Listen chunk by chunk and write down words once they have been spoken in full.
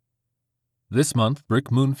This month,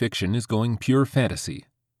 Brick Moon Fiction is going pure fantasy.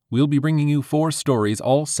 We'll be bringing you 4 stories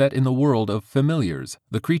all set in the world of familiars,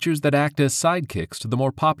 the creatures that act as sidekicks to the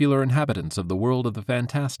more popular inhabitants of the world of the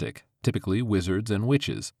fantastic, typically wizards and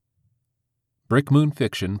witches. Brick Moon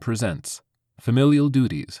Fiction presents Familial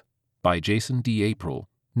Duties by Jason D. April,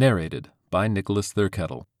 narrated by Nicholas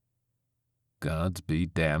Thurkettle. Gods be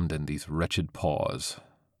damned and these wretched paws.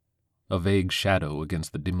 A vague shadow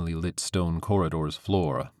against the dimly lit stone corridor's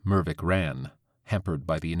floor, Mervik ran, hampered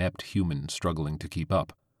by the inept human struggling to keep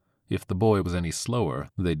up. If the boy was any slower,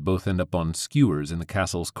 they'd both end up on skewers in the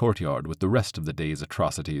castle's courtyard with the rest of the day's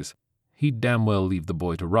atrocities. He'd damn well leave the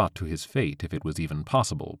boy to rot to his fate if it was even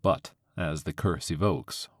possible, but, as the curse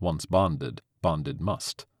evokes, once bonded, bonded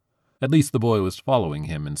must. At least the boy was following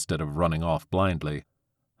him instead of running off blindly.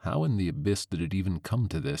 How in the abyss did it even come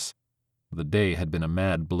to this? The day had been a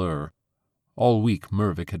mad blur. All week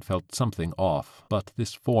Mervik had felt something off, but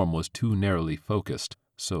this form was too narrowly focused,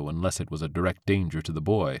 so unless it was a direct danger to the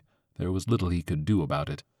boy, there was little he could do about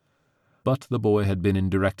it. But the boy had been in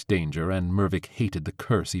direct danger, and Mervik hated the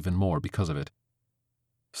curse even more because of it.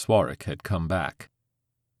 Swarik had come back.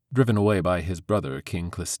 Driven away by his brother,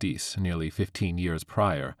 King Clistis, nearly 15 years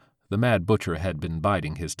prior, the Mad Butcher had been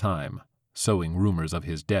biding his time, sowing rumors of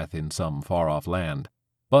his death in some far-off land,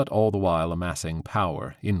 but all the while amassing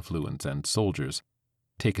power, influence, and soldiers.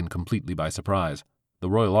 Taken completely by surprise, the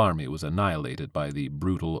royal army was annihilated by the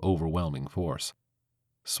brutal, overwhelming force.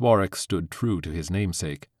 Swarik stood true to his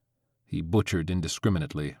namesake. He butchered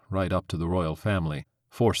indiscriminately, right up to the royal family,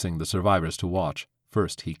 forcing the survivors to watch.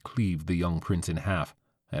 First he cleaved the young prince in half,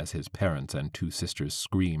 as his parents and 2 sisters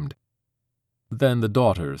screamed. Then the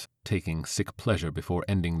daughters, taking sick pleasure before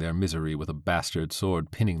ending their misery with a bastard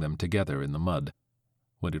sword pinning them together in the mud.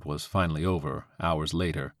 When it was finally over, hours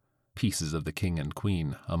later, pieces of the king and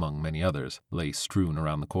queen, among many others, lay strewn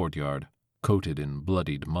around the courtyard, coated in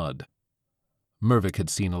bloodied mud. Mervik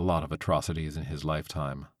had seen a lot of atrocities in his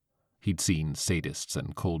lifetime. He'd seen sadists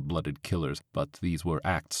and cold-blooded killers, but these were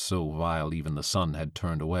acts so vile even the sun had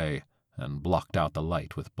turned away and blocked out the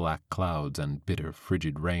light with black clouds and bitter,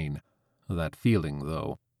 frigid rain. That feeling,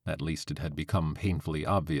 though, at least it had become painfully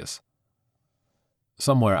obvious.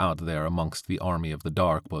 Somewhere out there amongst the army of the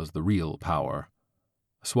dark was the real power.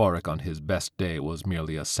 Swarik on his best day was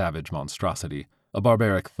merely a savage monstrosity, a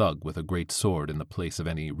barbaric thug with a great sword in the place of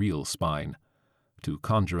any real spine. To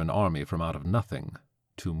conjure an army from out of nothing,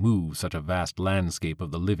 to move such a vast landscape of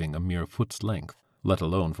the living a mere foot's length, let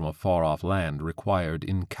alone from a far-off land, required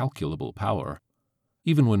incalculable power.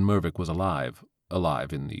 Even when Mervik was alive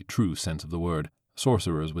in the true sense of the word,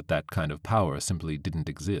 sorcerers with that kind of power simply didn't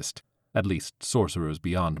exist. At least sorcerers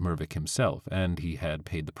beyond Mervik himself, and he had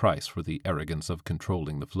paid the price for the arrogance of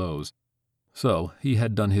controlling the flows. So he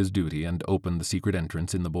had done his duty and opened the secret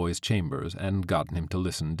entrance in the boy's chambers and gotten him to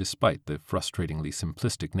listen despite the frustratingly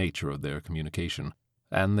simplistic nature of their communication.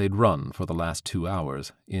 And they'd run for the last 2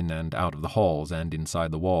 hours, in and out of the halls and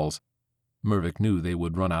inside the walls. Mervik knew they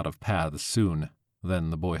would run out of paths soon. Then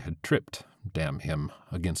the boy had tripped, damn him,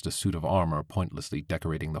 against a suit of armor pointlessly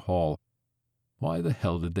decorating the hall. Why the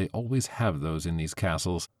hell did they always have those in these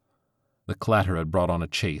castles? The clatter had brought on a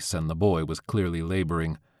chase, and the boy was clearly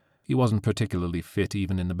laboring. He wasn't particularly fit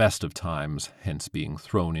even in the best of times, hence being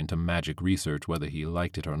thrown into magic research whether he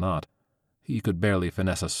liked it or not. He could barely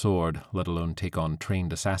finesse a sword, let alone take on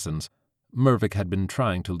trained assassins. Mervik had been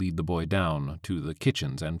trying to lead the boy down to the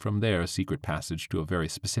kitchens, and from there a secret passage to a very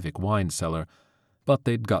specific wine cellar, but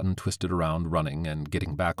they'd gotten twisted around running, and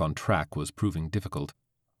getting back on track was proving difficult.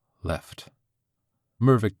 Left.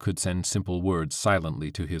 Mervik could send simple words silently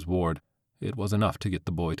to his ward. It was enough to get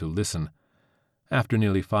the boy to listen. After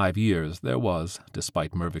nearly 5 years, there was,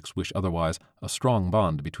 despite Mervik's wish otherwise, a strong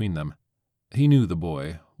bond between them. He knew the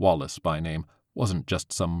boy, Wallace by name, wasn't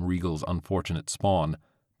just some regal's unfortunate spawn,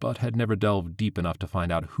 but had never delved deep enough to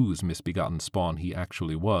find out whose misbegotten spawn he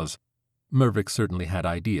actually was. Mervik certainly had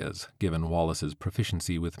ideas, given Wallace's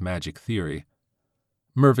proficiency with magic theory.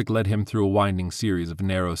 Mervik led him through a winding series of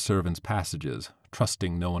narrow servants' passages,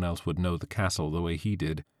 trusting no one else would know the castle the way he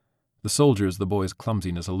did. The soldiers the boy's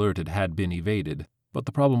clumsiness alerted had been evaded, but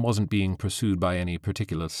the problem wasn't being pursued by any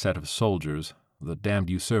particular set of soldiers. The damned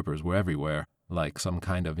usurpers were everywhere, like some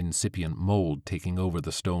kind of incipient mold taking over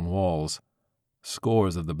the stone walls.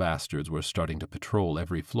 Scores of the bastards were starting to patrol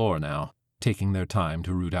every floor now, taking their time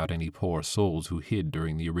to root out any poor souls who hid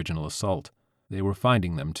during the original assault. They were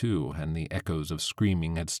finding them, too, and the echoes of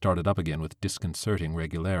screaming had started up again with disconcerting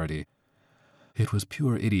regularity. It was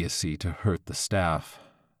pure idiocy to hurt the staff.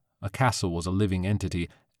 A castle was a living entity,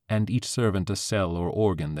 and each servant a cell or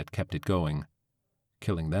organ that kept it going.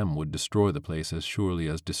 Killing them would destroy the place as surely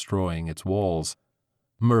as destroying its walls.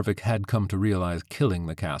 Mervik had come to realize killing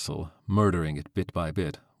the castle, murdering it bit by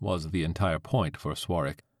bit, was the entire point for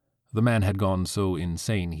Swarik. The man had gone so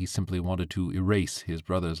insane he simply wanted to erase his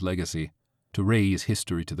brother's legacy, to raze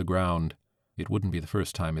history to the ground. It wouldn't be the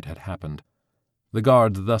first time it had happened. The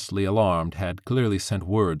guards, thusly alarmed, had clearly sent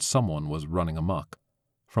word someone was running amok.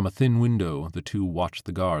 From a thin window, the two watched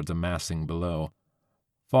the guards amassing below.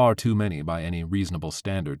 Far too many by any reasonable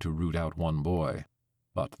standard to root out one boy.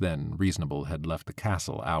 But then Reasonable had left the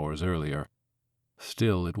castle hours earlier.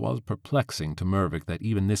 Still, it was perplexing to Mervik that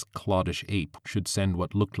even this cloddish ape should send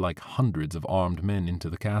what looked like hundreds of armed men into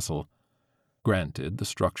the castle. Granted, the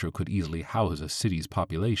structure could easily house a city's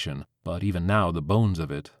population, but even now the bones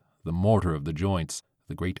of it, the mortar of the joints,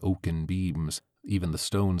 the great oaken beams, even the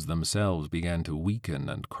stones themselves began to weaken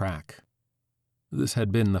and crack. This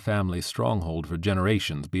had been the family's stronghold for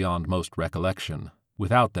generations beyond most recollection.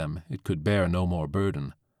 Without them, it could bear no more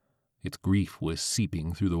burden. Its grief was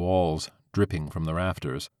seeping through the walls, dripping from the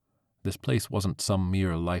rafters. This place wasn't some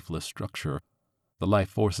mere lifeless structure. The life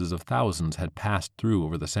forces of thousands had passed through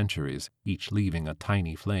over the centuries, each leaving a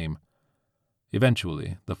tiny flame.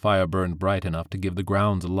 Eventually, the fire burned bright enough to give the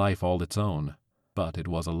grounds a life all its own, but it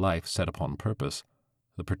was a life set upon purpose,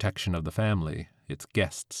 the protection of the family, its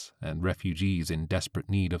guests, and refugees in desperate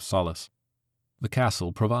need of solace. The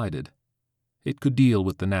castle provided. It could deal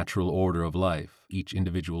with the natural order of life, each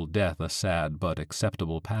individual death a sad but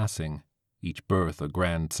acceptable passing, each birth a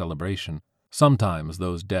grand celebration. Sometimes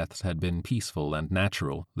those deaths had been peaceful and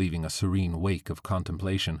natural, leaving a serene wake of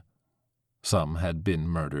contemplation. Some had been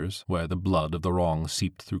murders, where the blood of the wrong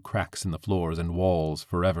seeped through cracks in the floors and walls,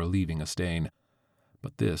 forever leaving a stain.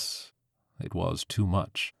 But this, it was too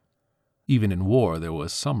much. Even in war there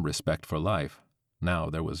was some respect for life. Now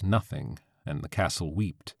there was nothing, and the castle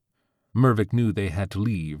wept. Mervik knew they had to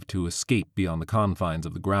leave, to escape beyond the confines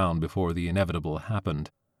of the ground before the inevitable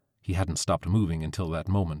happened. He hadn't stopped moving until that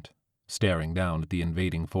moment, staring down at the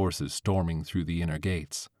invading forces storming through the inner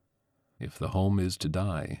gates. If the home is to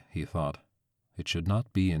die, he thought, it should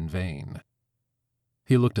not be in vain.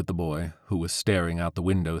 He looked at the boy, who was staring out the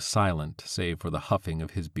window silent, save for the huffing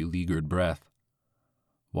of his beleaguered breath.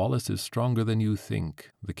 Wallace is stronger than you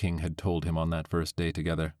think, the king had told him on that first day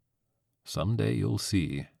together. Some day you'll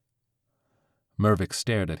see. Mervik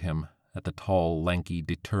stared at him, at the tall, lanky,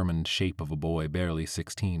 determined shape of a boy barely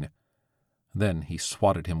 16. Then he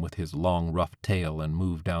swatted him with his long, rough tail and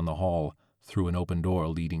moved down the hall, through an open door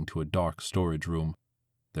leading to a dark storage room.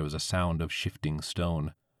 There was a sound of shifting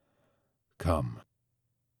stone. Come.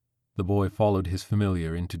 The boy followed his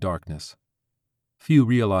familiar into darkness. Few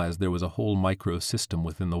realized there was a whole micro-system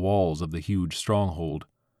within the walls of the huge stronghold.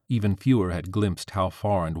 Even fewer had glimpsed how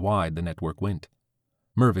far and wide the network went.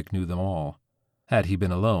 Mervik knew them all. Had he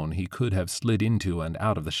been alone, he could have slid into and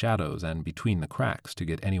out of the shadows and between the cracks to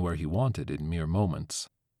get anywhere he wanted in mere moments.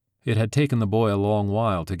 It had taken the boy a long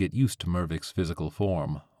while to get used to Mervik's physical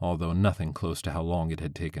form, although nothing close to how long it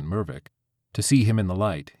had taken Mervik. To see him in the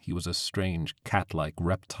light, he was a strange cat-like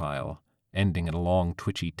reptile, ending in a long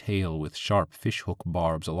twitchy tail with sharp fish-hook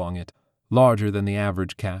barbs along it, larger than the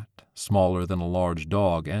average cat, smaller than a large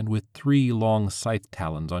dog, and with 3 long scythe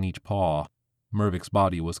talons on each paw. Mervik's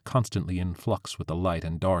body was constantly in flux with the light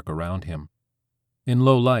and dark around him. In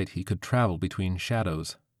low light he could travel between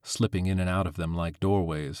shadows, slipping in and out of them like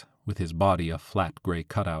doorways, with his body a flat gray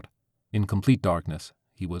cutout. In complete darkness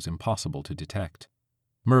he was impossible to detect.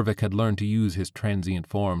 Mervik had learned to use his transient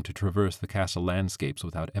form to traverse the castle landscapes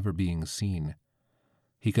without ever being seen.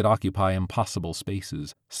 He could occupy impossible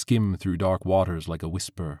spaces, skim through dark waters like a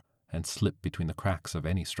whisper, and slip between the cracks of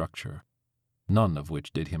any structure. None of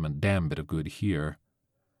which did him a damn bit of good here.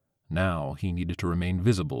 Now he needed to remain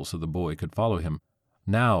visible so the boy could follow him.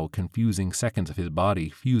 Now confusing seconds of his body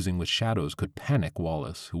fusing with shadows could panic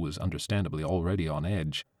Wallace, who was understandably already on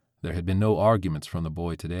edge. There had been no arguments from the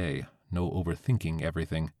boy today, no overthinking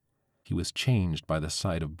everything. He was changed by the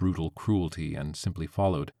sight of brutal cruelty and simply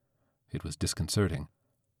followed. It was disconcerting.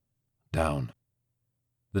 Down.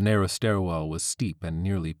 The narrow stairwell was steep and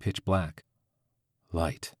nearly pitch black.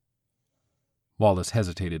 Light. Wallace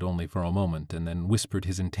hesitated only for a moment and then whispered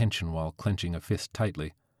his intention while clenching a fist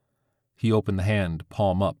tightly. He opened the hand,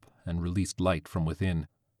 palm up, and released light from within.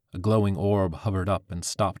 A glowing orb hovered up and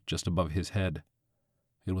stopped just above his head.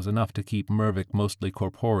 It was enough to keep Mervik mostly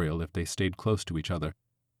corporeal if they stayed close to each other.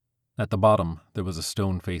 At the bottom there was a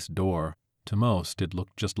stone-faced door. To most it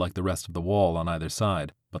looked just like the rest of the wall on either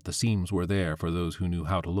side, but the seams were there for those who knew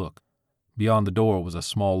how to look. Beyond the door was a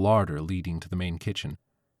small larder leading to the main kitchen.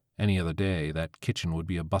 Any other day, that kitchen would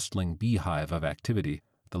be a bustling beehive of activity,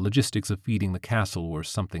 The logistics of feeding the castle were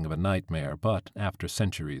something of a nightmare, but after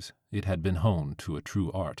centuries it had been honed to a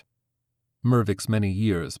true art. Mervik's many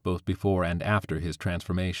years, both before and after his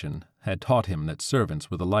transformation, had taught him that servants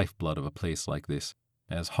were the lifeblood of a place like this.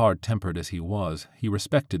 As hard-tempered as he was, he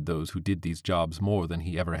respected those who did these jobs more than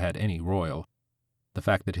he ever had any royal. The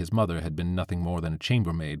fact that his mother had been nothing more than a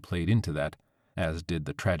chambermaid played into that, as did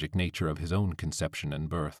the tragic nature of his own conception and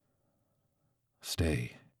birth.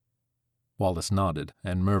 "Stay." Wallace nodded,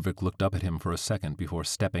 and Mervik looked up at him for a second before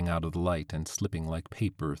stepping out of the light and slipping like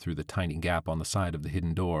paper through the tiny gap on the side of the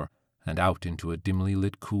hidden door, and out into a dimly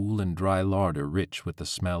lit cool and dry larder rich with the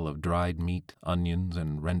smell of dried meat, onions,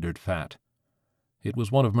 and rendered fat. It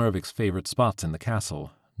was one of Mervik's favorite spots in the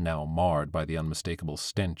castle, now marred by the unmistakable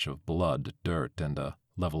stench of blood, dirt, and a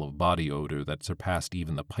level of body odor that surpassed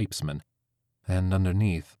even the pipesman. And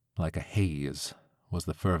underneath, like a haze, was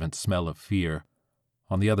the fervent smell of fear.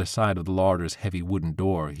 On the other side of the larder's heavy wooden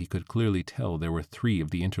door he could clearly tell there were 3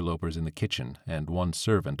 of the interlopers in the kitchen, and 1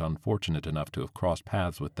 servant unfortunate enough to have crossed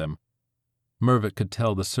paths with them. Mervik could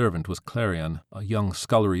tell the servant was Clarion, a young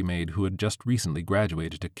scullery maid who had just recently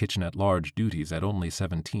graduated to kitchen-at-large duties at only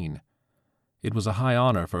 17. It was a high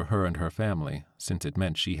honor for her and her family, since it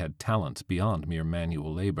meant she had talents beyond mere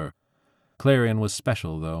manual labor. Clarion was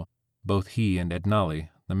special, though. Both he and Ednali,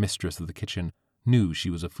 the mistress of the kitchen, knew she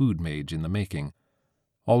was a food mage in the making.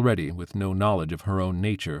 Already, with no knowledge of her own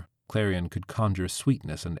nature, Clarion could conjure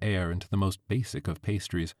sweetness and air into the most basic of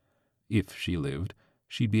pastries. If she lived,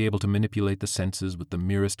 she'd be able to manipulate the senses with the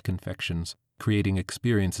merest confections, creating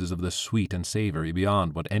experiences of the sweet and savory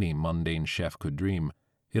beyond what any mundane chef could dream.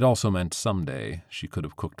 It also meant someday she could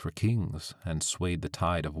have cooked for kings and swayed the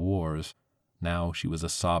tide of wars. Now she was a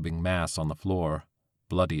sobbing mass on the floor,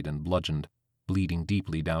 bloodied and bludgeoned, bleeding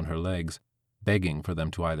deeply down her legs, begging for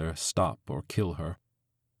them to either stop or kill her.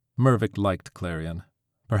 Mervik liked Clarion.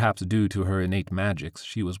 Perhaps due to her innate magics,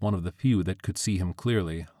 she was one of the few that could see him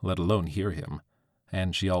clearly, let alone hear him,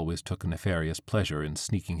 and she always took nefarious pleasure in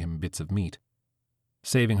sneaking him bits of meat.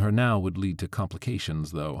 Saving her now would lead to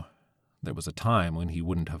complications, though. There was a time when he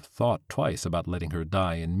wouldn't have thought twice about letting her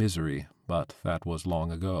die in misery, but that was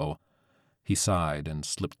long ago. He sighed and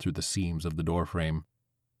slipped through the seams of the doorframe.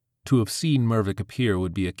 To have seen Mervik appear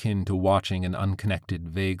would be akin to watching an unconnected,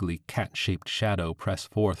 vaguely cat-shaped shadow press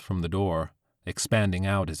forth from the door, expanding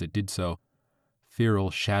out as it did so.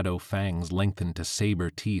 Feral shadow fangs lengthened to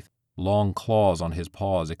saber teeth, long claws on his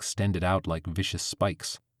paws extended out like vicious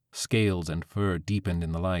spikes. Scales and fur deepened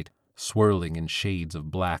in the light, swirling in shades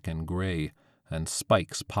of black and gray, and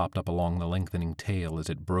spikes popped up along the lengthening tail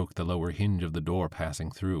as it broke the lower hinge of the door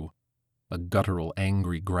passing through. A guttural,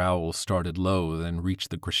 angry growl started low, then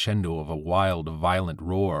reached the crescendo of a wild, violent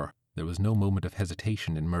roar. There was no moment of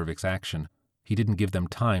hesitation in Mervik's action. He didn't give them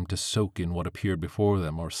time to soak in what appeared before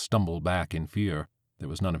them or stumble back in fear. There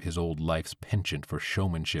was none of his old life's penchant for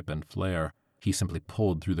showmanship and flair. He simply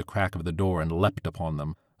pulled through the crack of the door and leapt upon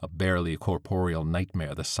them, a barely corporeal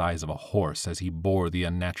nightmare the size of a horse, as he bore the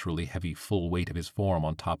unnaturally heavy full weight of his form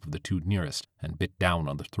on top of the 2 nearest and bit down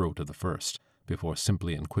on the throat of the first, before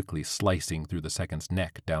simply and quickly slicing through the second's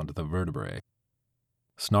neck down to the vertebrae.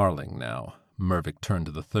 Snarling now, Mervik turned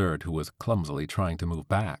to the third, who was clumsily trying to move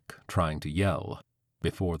back, trying to yell.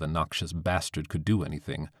 Before the noxious bastard could do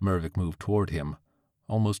anything, Mervik moved toward him,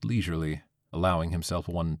 almost leisurely, allowing himself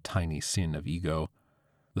one tiny sin of ego.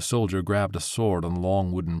 The soldier grabbed a sword on the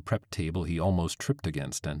long wooden prep table he almost tripped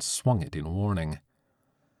against and swung it in warning.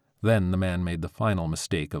 Then the man made the final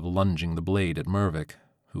mistake of lunging the blade at Mervik,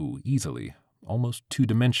 who easily, almost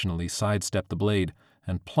 2-dimensionally sidestepped the blade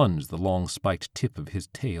and plunged the long spiked tip of his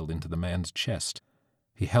tail into the man's chest.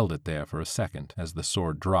 He held it there for a second as the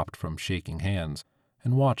sword dropped from shaking hands,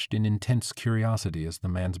 and watched in intense curiosity as the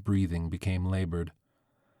man's breathing became labored.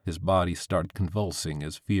 His body started convulsing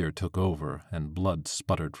as fear took over and blood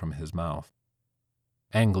sputtered from his mouth.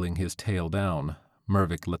 Angling his tail down,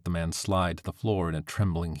 Mervik let the man slide to the floor in a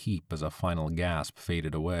trembling heap as a final gasp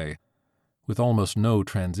faded away. With almost no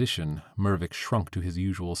transition, Mervik shrunk to his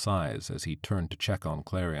usual size as he turned to check on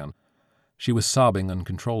Clarion. She was sobbing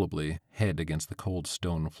uncontrollably, head against the cold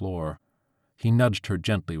stone floor. He nudged her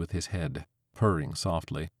gently with his head, purring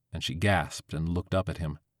softly, and she gasped and looked up at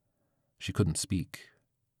him. She couldn't speak,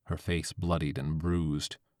 her face bloodied and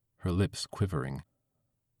bruised, her lips quivering.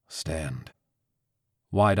 "Stand."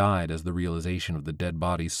 Wide-eyed as the realization of the dead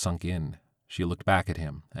bodies sunk in, she looked back at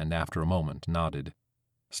him and after a moment nodded.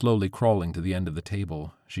 Slowly crawling to the end of the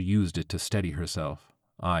table, she used it to steady herself,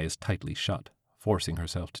 eyes tightly shut, forcing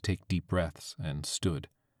herself to take deep breaths, and stood.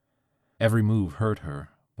 Every move hurt her,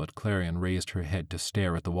 but Clarion raised her head to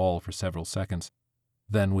stare at the wall for several seconds.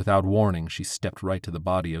 Then, without warning, she stepped right to the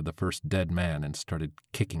body of the first dead man and started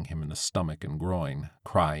kicking him in the stomach and groin,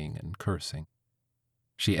 crying and cursing.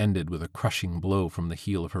 She ended with a crushing blow from the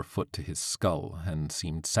heel of her foot to his skull and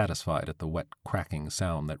seemed satisfied at the wet, cracking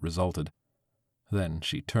sound that resulted. Then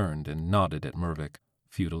she turned and nodded at Mervik,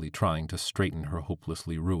 futilely trying to straighten her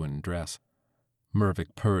hopelessly ruined dress.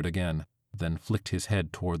 Mervik purred again, then flicked his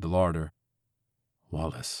head toward the larder.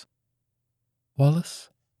 "Wallace." "Wallace?"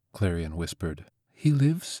 Clarion whispered. "He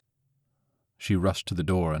lives?" She rushed to the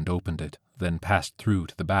door and opened it, then passed through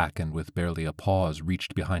to the back and with barely a pause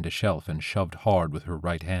reached behind a shelf and shoved hard with her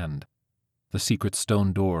right hand. The secret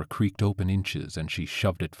stone door creaked open inches and she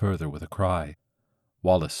shoved it further with a cry.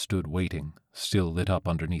 Wallace stood waiting, still lit up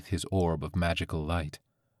underneath his orb of magical light.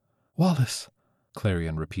 "Wallace,"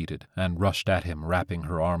 Clarion repeated, and rushed at him, wrapping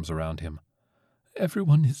her arms around him.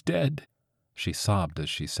 "Everyone is dead," she sobbed as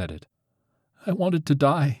she said it. "I wanted to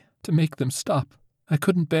die, to make them stop. I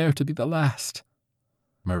couldn't bear to be the last."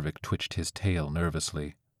 Mervik twitched his tail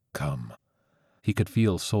nervously. "Come." He could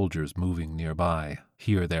feel soldiers moving nearby,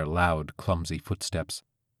 hear their loud, clumsy footsteps.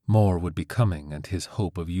 More would be coming, and his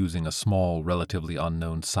hope of using a small, relatively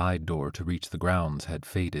unknown side door to reach the grounds had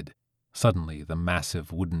faded. Suddenly, the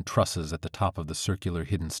massive wooden trusses at the top of the circular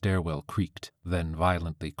hidden stairwell creaked, then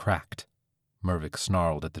violently cracked. Mervik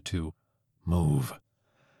snarled at the two. "Move."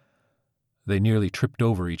 They nearly tripped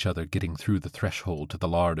over each other getting through the threshold to the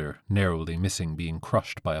larder, narrowly missing being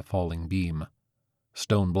crushed by a falling beam.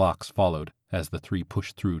 Stone blocks followed as the three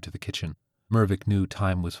pushed through to the kitchen. Mervik knew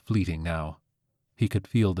time was fleeting now. He could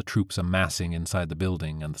feel the troops amassing inside the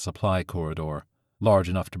building, and the supply corridor, large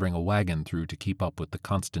enough to bring a wagon through to keep up with the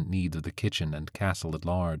constant needs of the kitchen and castle at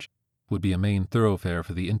large, would be a main thoroughfare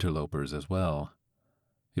for the interlopers as well.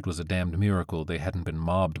 It was a damned miracle they hadn't been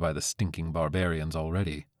mobbed by the stinking barbarians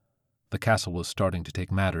already. The castle was starting to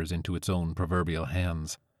take matters into its own proverbial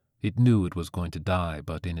hands. It knew it was going to die,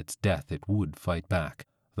 but in its death it would fight back.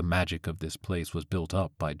 The magic of this place was built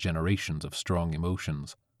up by generations of strong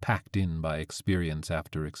emotions, packed in by experience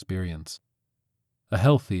after experience. A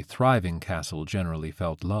healthy, thriving castle generally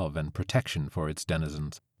felt love and protection for its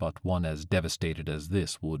denizens, but one as devastated as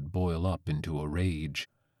this would boil up into a rage.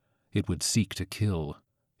 It would seek to kill.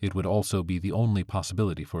 It would also be the only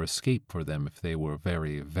possibility for escape for them if they were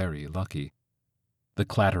very, very lucky. The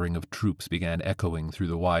clattering of troops began echoing through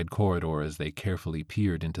the wide corridor as they carefully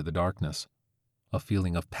peered into the darkness. A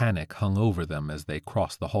feeling of panic hung over them as they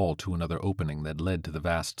crossed the hall to another opening that led to the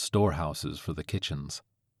vast storehouses for the kitchens.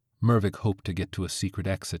 Mervik hoped to get to a secret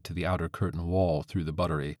exit to the outer curtain wall through the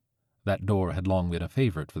buttery. That door had long been a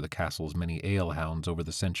favorite for the castle's many ale-hounds over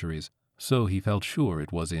the centuries, so he felt sure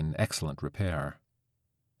it was in excellent repair.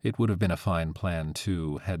 It would have been a fine plan,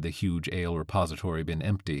 too, had the huge ale repository been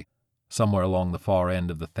empty. Somewhere along the far end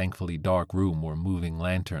of the thankfully dark room were moving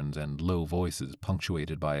lanterns and low voices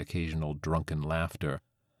punctuated by occasional drunken laughter.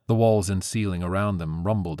 The walls and ceiling around them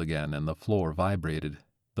rumbled again and the floor vibrated.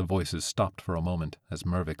 The voices stopped for a moment as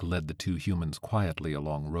Mervik led the two humans quietly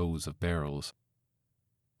along rows of barrels.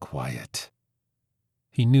 Quiet.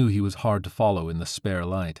 He knew he was hard to follow in the spare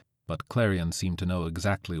light, but Clarion seemed to know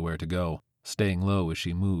exactly where to go. Staying low as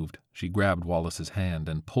she moved, she grabbed Wallace's hand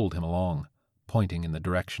and pulled him along, pointing in the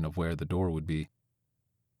direction of where the door would be.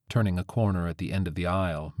 Turning a corner at the end of the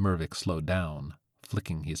aisle, Mervik slowed down,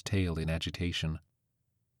 flicking his tail in agitation.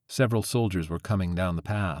 Several soldiers were coming down the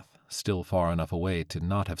path, still far enough away to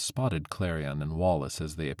not have spotted Clarion and Wallace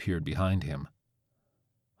as they appeared behind him.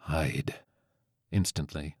 Hide.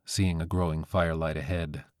 Instantly, seeing a growing firelight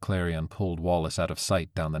ahead, Clarion pulled Wallace out of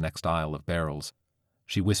sight down the next aisle of barrels.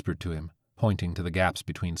 She whispered to him, pointing to the gaps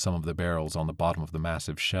between some of the barrels on the bottom of the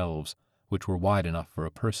massive shelves, which were wide enough for a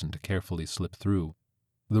person to carefully slip through.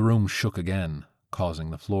 The room shook again, causing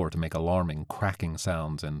the floor to make alarming cracking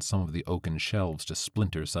sounds and some of the oaken shelves to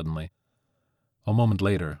splinter suddenly. A moment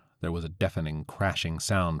later, there was a deafening, crashing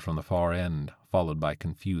sound from the far end, followed by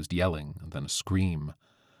confused yelling, then a scream.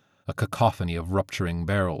 A cacophony of rupturing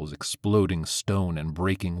barrels, exploding stone, and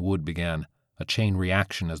breaking wood began, a chain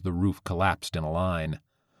reaction as the roof collapsed in a line.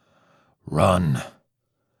 Run!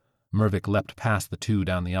 Mervik leapt past the two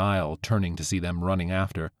down the aisle, turning to see them running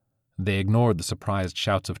after. They ignored the surprised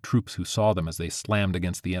shouts of troops who saw them as they slammed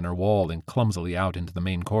against the inner wall and clumsily out into the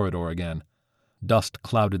main corridor again. Dust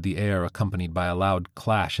clouded the air, accompanied by a loud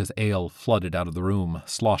clash as ale flooded out of the room,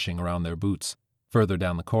 sloshing around their boots. Further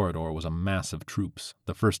down the corridor was a mass of troops.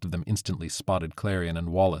 The first of them instantly spotted Clarion and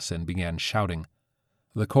Wallace and began shouting.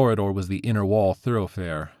 The corridor was the inner wall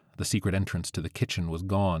thoroughfare. The secret entrance to the kitchen was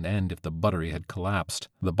gone, and if the buttery had collapsed,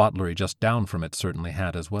 the bottlery just down from it certainly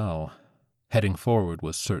had as well. Heading forward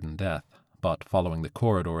was certain death, but following the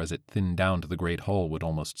corridor as it thinned down to the great hall would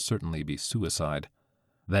almost certainly be suicide.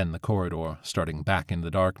 Then the corridor, starting back in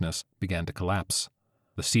the darkness, began to collapse.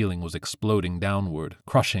 The ceiling was exploding downward,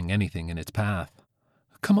 crushing anything in its path.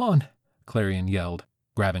 "Come on," Clarion yelled,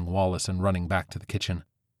 grabbing Wallace and running back to the kitchen.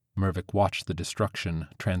 Mervik watched the destruction,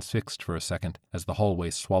 transfixed for a second, as the hallway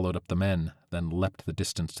swallowed up the men, then leapt the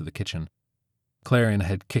distance to the kitchen. Clarion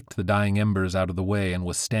had kicked the dying embers out of the way and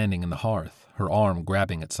was standing in the hearth, her arm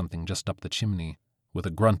grabbing at something just up the chimney. With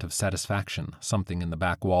a grunt of satisfaction, something in the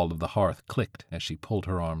back wall of the hearth clicked as she pulled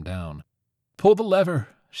her arm down. "Pull the lever,"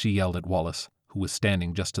 she yelled at Wallace, who was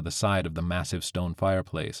standing just to the side of the massive stone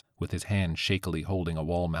fireplace, with his hand shakily holding a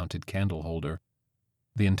wall-mounted candle holder.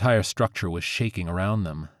 The entire structure was shaking around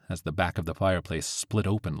them, as the back of the fireplace split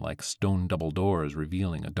open like stone double doors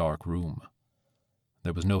revealing a dark room.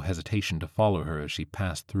 There was no hesitation to follow her as she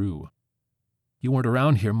passed through. "You weren't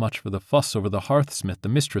around here much for the fuss over the hearthsmith the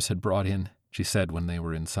mistress had brought in," she said when they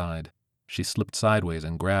were inside. She slipped sideways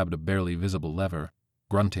and grabbed a barely visible lever.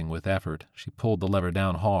 Grunting with effort, she pulled the lever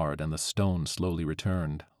down hard and the stone slowly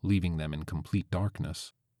returned, leaving them in complete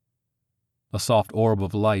darkness. A soft orb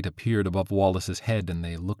of light appeared above Wallace's head and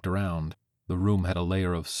they looked around. The room had a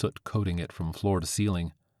layer of soot coating it from floor to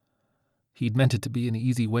ceiling. "He'd meant it to be an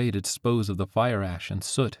easy way to dispose of the fire ash and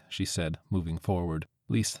soot," she said, moving forward.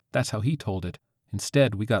 "At least, that's how he told it.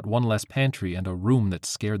 Instead, we got one less pantry and a room that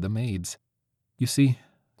scared the maids. You see,"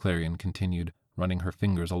 Clarion continued, running her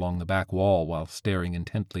fingers along the back wall while staring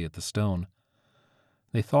intently at the stone,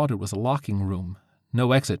 "they thought it was a locking room.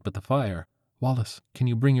 No exit but the fire. Wallace, can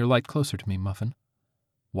you bring your light closer to me, Muffin?"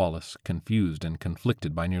 Wallace, confused and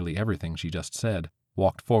conflicted by nearly everything she just said,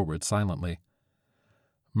 walked forward silently.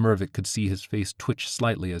 Mervik could see his face twitch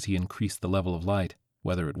slightly as he increased the level of light.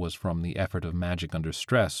 Whether it was from the effort of magic under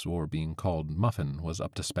stress or being called Muffin was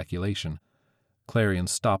up to speculation. Clarion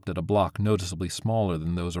stopped at a block noticeably smaller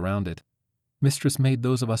than those around it. "Mistress made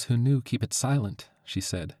those of us who knew keep it silent," she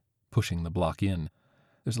said, pushing the block in.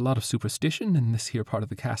 "There's a lot of superstition in this here part of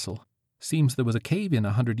the castle. Seems there was a cave-in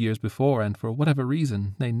 100 years before, and for whatever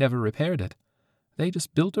reason, they never repaired it. They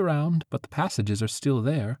just built around, but the passages are still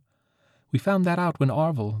there. We found that out when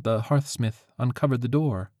Arvel, the hearthsmith, uncovered the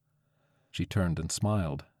door." She turned and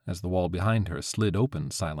smiled, as the wall behind her slid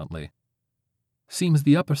open silently. "Seems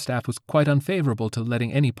the upper staff was quite unfavorable to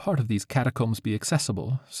letting any part of these catacombs be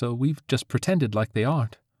accessible, so we've just pretended like they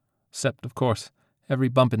aren't. Except, of course, every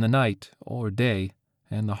bump in the night, or day,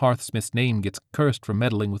 and the hearthsmith's name gets cursed for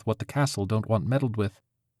meddling with what the castle don't want meddled with."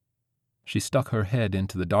 She stuck her head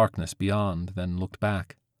into the darkness beyond, then looked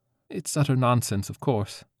back. "It's utter nonsense, of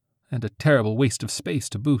course, and a terrible waste of space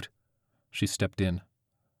to boot." She stepped in.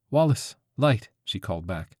 "Wallace, light," she called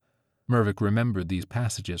back. Mervik remembered these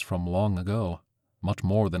passages from long ago. Much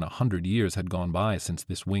more than 100 years had gone by since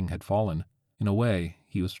this wing had fallen. In a way,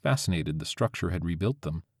 he was fascinated the structure had rebuilt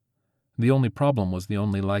them. The only problem was the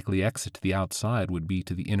only likely exit to the outside would be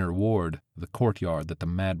to the inner ward, the courtyard that the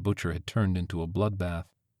mad butcher had turned into a bloodbath.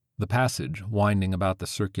 The passage, winding about the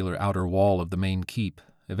circular outer wall of the main keep,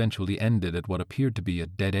 eventually ended at what appeared to be a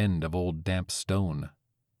dead end of old damp stone.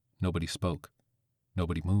 Nobody spoke.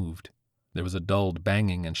 Nobody moved. There was a dulled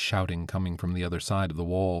banging and shouting coming from the other side of the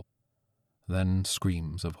wall. Then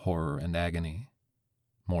screams of horror and agony.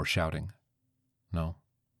 More shouting. No,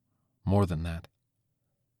 more than that.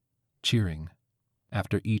 Cheering.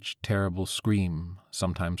 After each terrible scream,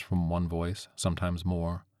 sometimes from one voice, sometimes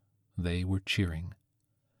more, they were cheering.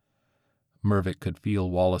 Mervik could feel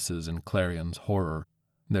Wallace's and Clarion's horror.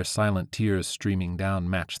 Their silent tears streaming down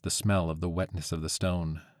matched the smell of the wetness of the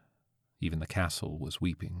stone. Even the castle was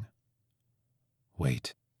weeping.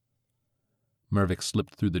 Wait. Mervik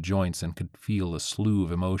slipped through the joints and could feel a slew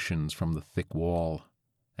of emotions from the thick wall.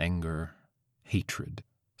 Anger, hatred,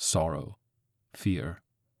 sorrow, fear.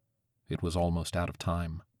 It was almost out of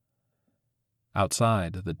time.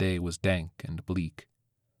 Outside, the day was dank and bleak.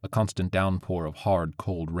 A constant downpour of hard,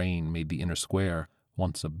 cold rain made the inner square,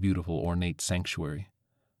 once a beautiful, ornate sanctuary,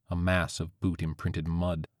 a mass of boot-imprinted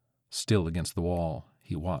mud. Still against the wall,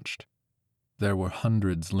 he watched. There were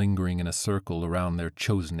hundreds lingering in a circle around their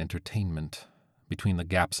chosen entertainment. Between the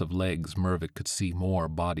gaps of legs, Mervik could see more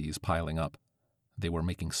bodies piling up. They were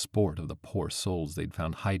making sport of the poor souls they'd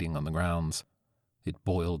found hiding on the grounds. It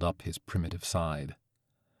boiled up his primitive side.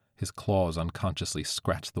 His claws unconsciously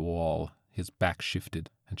scratched the wall, his back shifted,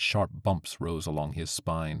 and sharp bumps rose along his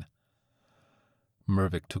spine.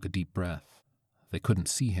 Mervik took a deep breath. They couldn't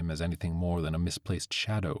see him as anything more than a misplaced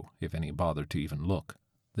shadow, if any bothered to even look.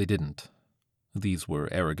 They didn't. These were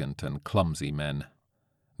arrogant and clumsy men.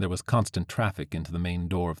 There was constant traffic into the main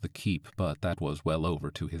door of the keep, but that was well over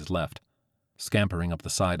to his left. Scampering up the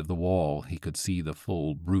side of the wall, he could see the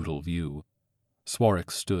full, brutal view.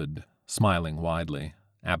 Swarek stood, smiling widely,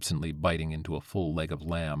 absently biting into a full leg of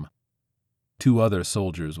lamb. 2 other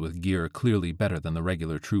soldiers with gear clearly better than the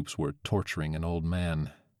regular troops were torturing an old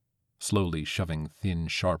man, slowly shoving thin,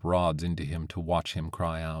 sharp rods into him to watch him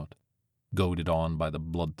cry out, goaded on by the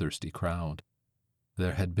bloodthirsty crowd.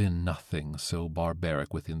 There had been nothing so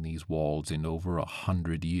barbaric within these walls in over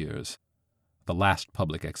 100 years. The last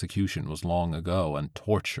public execution was long ago, and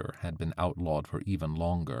torture had been outlawed for even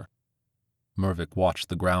longer. Mervik watched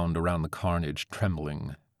the ground around the carnage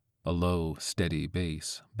trembling. A low, steady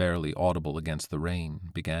bass, barely audible against the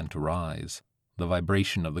rain, began to rise. The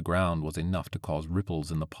vibration of the ground was enough to cause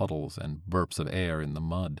ripples in the puddles and burps of air in the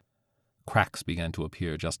mud. Cracks began to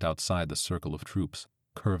appear just outside the circle of troops,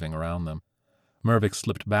 curving around them. Mervik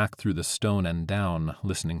slipped back through the stone and down,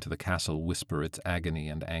 listening to the castle whisper its agony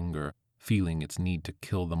and anger, feeling its need to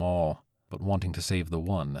kill them all, but wanting to save the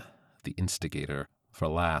one, the instigator, for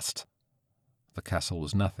last. The castle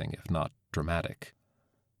was nothing if not dramatic.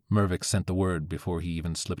 Mervik sent the word before he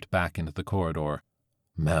even slipped back into the corridor.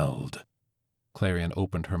 "Meld." Clarion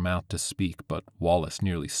opened her mouth to speak, but Wallace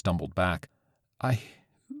nearly stumbled back.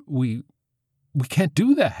 We can't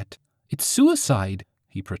do that. It's suicide,"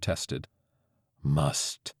 he protested.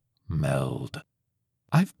 "Must meld."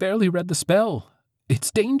 "I've barely read the spell.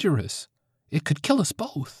 It's dangerous. It could kill us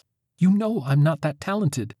both. You know I'm not that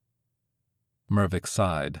talented." Mervik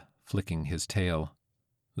sighed, flicking his tail.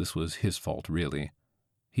 This was his fault, really.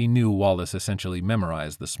 He knew Wallace essentially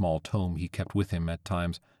memorized the small tome he kept with him at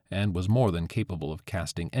times, and was more than capable of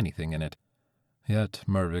casting anything in it. Yet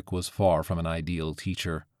Mervik was far from an ideal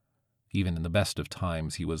teacher. Even in the best of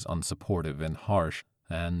times he was unsupportive and harsh,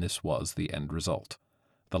 and this was the end result.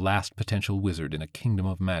 The last potential wizard in a kingdom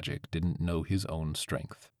of magic didn't know his own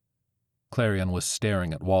strength. Clarion was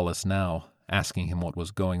staring at Wallace now, asking him what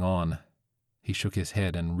was going on. He shook his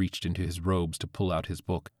head and reached into his robes to pull out his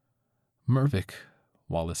book. "Mervik,"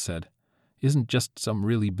 Wallace said, "isn't just some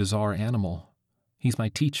really bizarre animal. He's my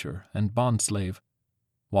teacher and bondslave."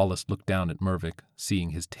 Wallace looked down at Mervik,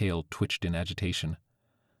 seeing his tail twitched in agitation.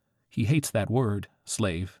 "He hates that word,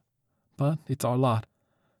 slave. But it's our lot.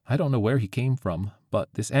 I don't know where he came from,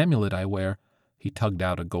 but this amulet I wear—" He tugged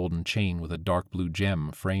out a golden chain with a dark blue gem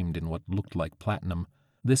framed in what looked like platinum.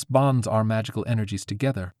 "This bonds our magical energies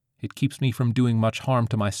together. It keeps me from doing much harm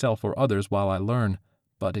to myself or others while I learn,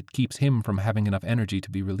 but it keeps him from having enough energy to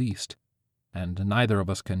be released. And neither of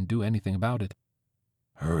us can do anything about it."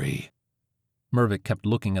 "Hurry." Mervik kept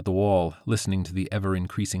looking at the wall, listening to the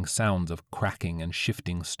ever-increasing sounds of cracking and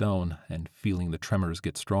shifting stone, and feeling the tremors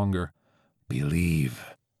get stronger.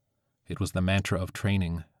 "Believe." It was the mantra of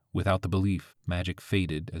training. Without the belief, magic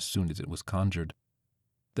faded as soon as it was conjured.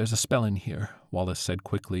 "There's a spell in here," Wallace said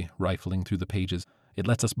quickly, rifling through the pages. "It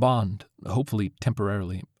lets us bond, hopefully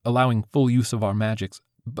temporarily, allowing full use of our magics,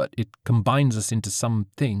 but it combines us into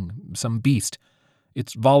something, some beast.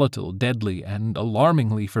 It's volatile, deadly, and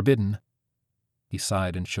alarmingly forbidden." He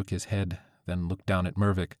sighed and shook his head, then looked down at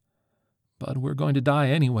Mervik. "But we're going to die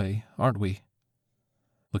anyway, aren't we?"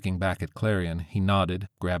 Looking back at Clarion, he nodded,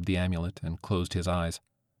 grabbed the amulet, and closed his eyes.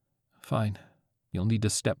 "Fine. You'll need to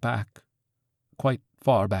step back. Quite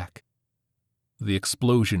far back." The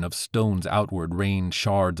explosion of stones outward rained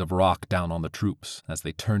shards of rock down on the troops as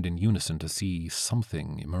they turned in unison to see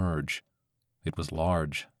something emerge. It was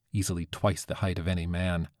large, easily twice the height of any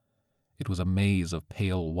man. It was a maze of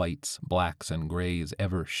pale whites, blacks, and grays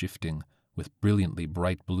ever shifting, with brilliantly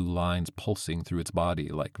bright blue lines pulsing through its body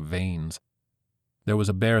like veins. There was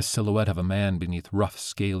a bare silhouette of a man beneath rough,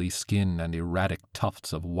 scaly skin and erratic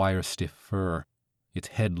tufts of wire-stiff fur. Its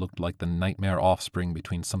head looked like the nightmare offspring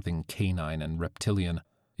between something canine and reptilian.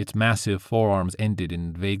 Its massive forearms ended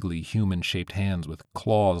in vaguely human-shaped hands with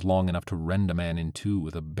claws long enough to rend a man in two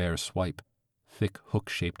with a bare swipe. Thick,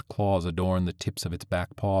 hook-shaped claws adorned the tips of its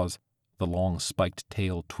back paws. The long spiked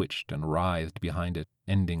tail twitched and writhed behind it,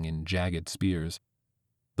 ending in jagged spears.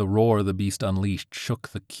 The roar the beast unleashed shook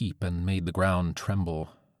the keep and made the ground tremble.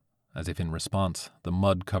 As if in response, the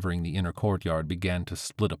mud covering the inner courtyard began to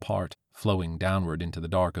split apart, flowing downward into the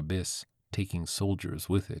dark abyss, taking soldiers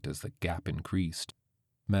with it as the gap increased.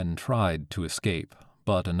 Men tried to escape,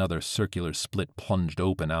 but another circular split plunged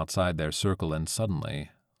open outside their circle, and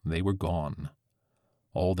suddenly they were gone.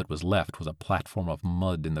 All that was left was a platform of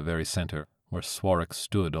mud in the very center, where Swarek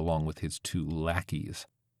stood along with his 2 lackeys.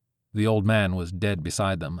 The old man was dead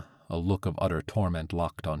beside them, a look of utter torment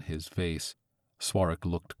locked on his face. Swarek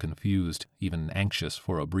looked confused, even anxious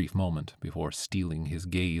for a brief moment, before stealing his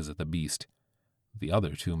gaze at the beast. The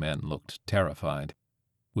other 2 men looked terrified.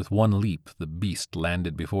 With one leap, the beast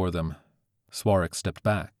landed before them. Swarek stepped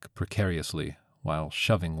back precariously while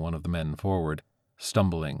shoving one of the men forward.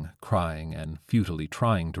 Stumbling, crying, and futilely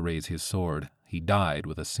trying to raise his sword, he died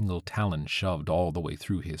with a single talon shoved all the way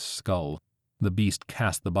through his skull. The beast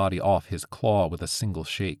cast the body off his claw with a single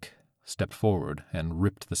shake, stepped forward, and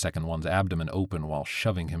ripped the second one's abdomen open while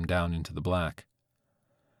shoving him down into the black.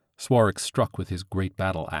 Swarek struck with his great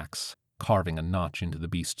battle axe, carving a notch into the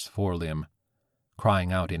beast's forelimb.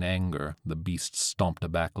 Crying out in anger, the beast stomped a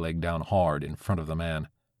back leg down hard in front of the man,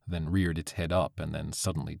 then reared its head up and then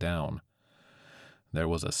suddenly down. There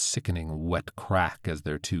was a sickening wet crack as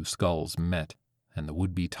their two skulls met, and the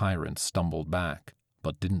would-be tyrant stumbled back,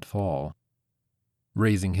 but didn't fall.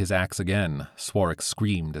 Raising his axe again, Swarek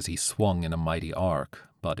screamed as he swung in a mighty arc,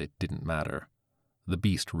 but it didn't matter. The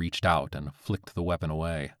beast reached out and flicked the weapon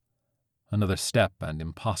away. Another step, and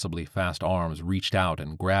impossibly fast arms reached out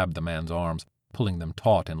and grabbed the man's arms, pulling them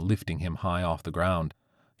taut and lifting him high off the ground.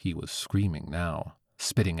 He was screaming now,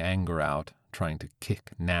 spitting anger out, trying to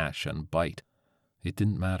kick, gnash, and bite. It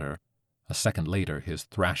didn't matter. A second later, his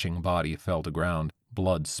thrashing body fell to ground,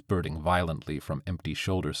 blood spurting violently from empty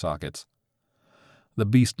shoulder sockets. The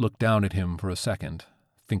beast looked down at him for a second,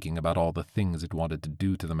 thinking about all the things it wanted to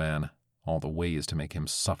do to the man, all the ways to make him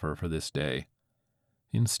suffer for this day.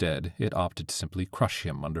 Instead, it opted to simply crush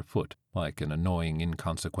him underfoot like an annoying,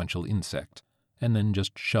 inconsequential insect, and then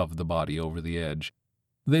just shove the body over the edge.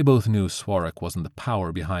 They both knew Swarek wasn't the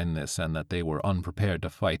power behind this and that they were unprepared to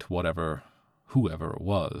fight whoever it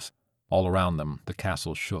was. All around them, the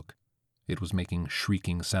castle shook. It was making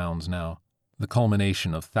shrieking sounds now, the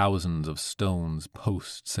culmination of thousands of stones,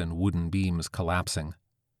 posts, and wooden beams collapsing.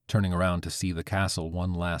 Turning around to see the castle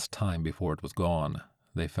one last time before it was gone,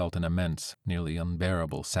 they felt an immense, nearly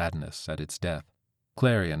unbearable sadness at its death.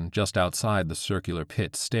 Clarion, just outside the circular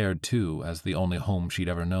pit, stared too as the only home she'd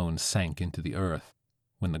ever known sank into the earth.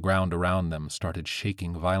 When the ground around them started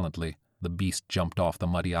shaking violently, the beast jumped off the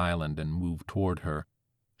muddy island and moved toward her.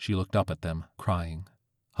 She looked up at them, crying,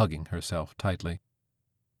 hugging herself tightly.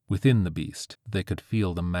 Within the beast, they could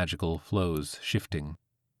feel the magical flows shifting.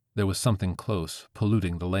 There was something close,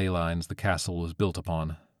 polluting the ley lines the castle was built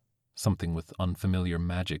upon, something with unfamiliar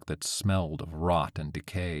magic that smelled of rot and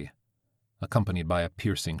decay. Accompanied by a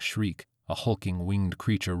piercing shriek, a hulking winged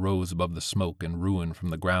creature rose above the smoke and ruin from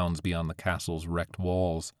the grounds beyond the castle's wrecked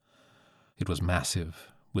walls. It was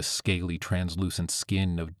massive, with scaly translucent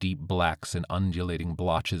skin of deep blacks and undulating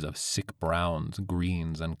blotches of sick browns,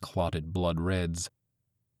 greens, and clotted blood reds.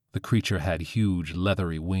 The creature had huge,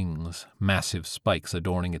 leathery wings, massive spikes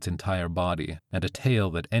adorning its entire body, and a tail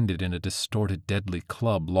that ended in a distorted deadly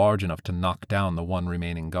club large enough to knock down the one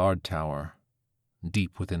remaining guard tower.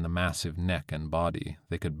 Deep within the massive neck and body,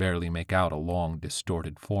 they could barely make out a long,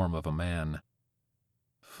 distorted form of a man.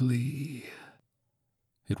 "Flee."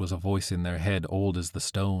 It was a voice in their head old as the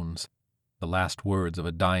stones, the last words of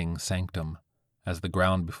a dying sanctum, as the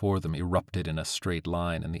ground before them erupted in a straight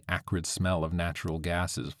line and the acrid smell of natural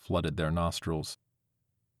gases flooded their nostrils.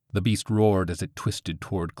 The beast roared as it twisted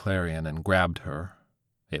toward Clarion and grabbed her.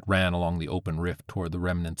 It ran along the open rift toward the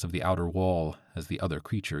remnants of the outer wall as the other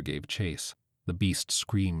creature gave chase. The beast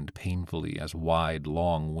screamed painfully as wide,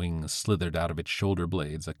 long wings slithered out of its shoulder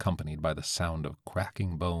blades, accompanied by the sound of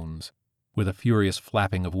cracking bones. With a furious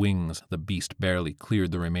flapping of wings, the beast barely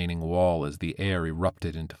cleared the remaining wall as the air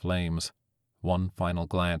erupted into flames. One final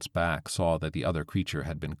glance back saw that the other creature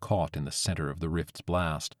had been caught in the center of the rift's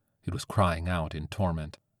blast. It was crying out in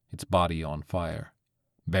torment, its body on fire,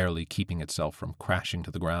 barely keeping itself from crashing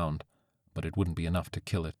to the ground, but it wouldn't be enough to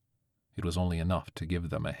kill it. It was only enough to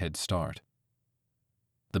give them a head start.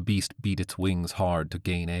 The beast beat its wings hard to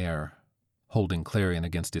gain air. Holding Clarion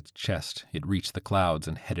against its chest, it reached the clouds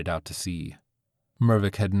and headed out to sea.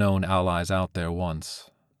 Mervik had known allies out there once.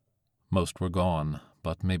 Most were gone,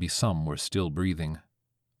 but maybe some were still breathing.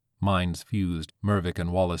 Minds fused, Mervik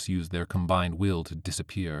and Wallace used their combined will to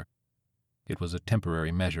disappear. It was a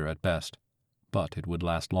temporary measure at best, but it would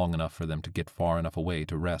last long enough for them to get far enough away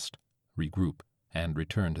to rest, regroup, and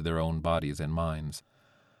return to their own bodies and minds.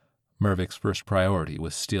 Mervik's first priority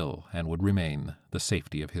was still, and would remain, the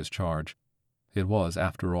safety of his charge. It was,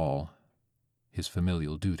 after all, his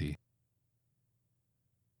familial duty.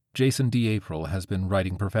 Jason D. April has been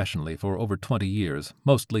writing professionally for over 20 years,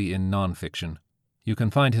 mostly in nonfiction. You can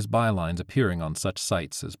find his bylines appearing on such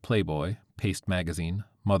sites as Playboy, Paste Magazine,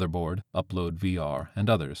 Motherboard, Upload VR, and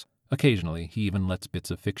others. Occasionally, he even lets bits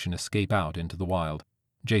of fiction escape out into the wild.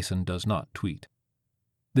 Jason does not tweet.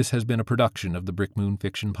 This has been a production of the Brick Moon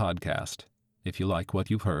Fiction Podcast. If you like what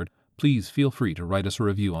you've heard, please feel free to write us a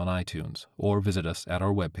review on iTunes or visit us at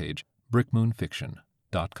our webpage,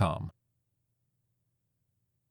 brickmoonfiction.com.